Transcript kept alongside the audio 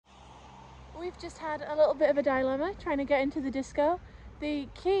We've just had a little bit of a dilemma trying to get into the disco. The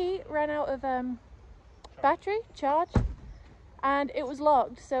key ran out of battery charge and it was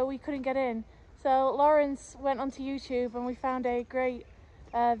locked, so we couldn't get in. So Lawrence went onto YouTube and we found a great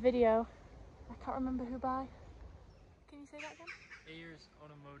video. I can't remember who by. Can you say that again? Ayers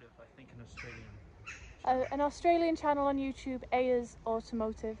Automotive, I think an Australian. An Australian channel on YouTube, Ayers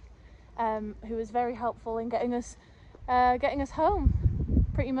Automotive, who was very helpful in getting us home,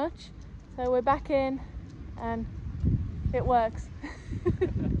 pretty much. So we're back in, and it works.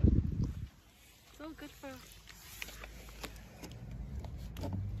 It's all good for. I'm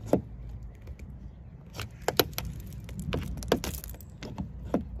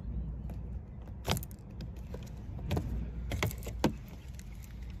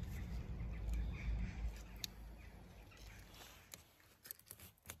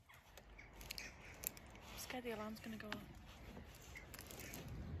scared the alarm's gonna go off.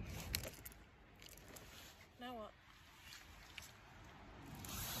 Now what?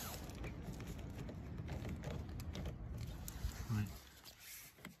 Right.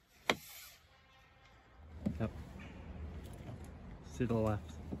 Yep. To the left.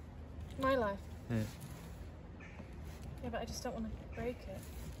 My life? Yeah. Yeah, but I just don't want to break it.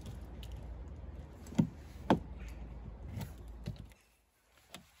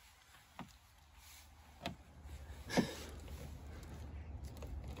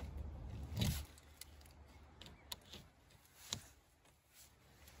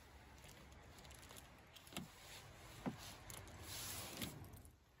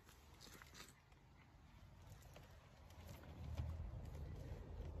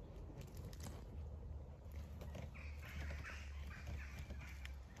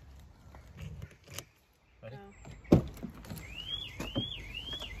 Ready? No.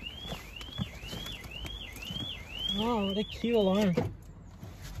 Oh, what a cute alarm.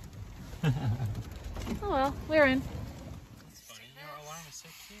 Oh well, we're in. It's funny, your alarm is so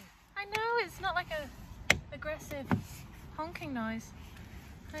cute. I know, it's not like a aggressive honking noise.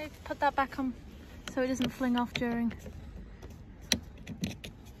 I put that back on so it doesn't fling off during.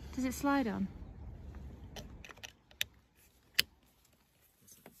 Does it slide on?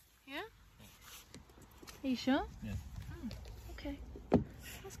 Yeah? Are you sure? Yeah. Oh, okay.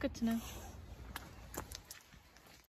 That's good to know.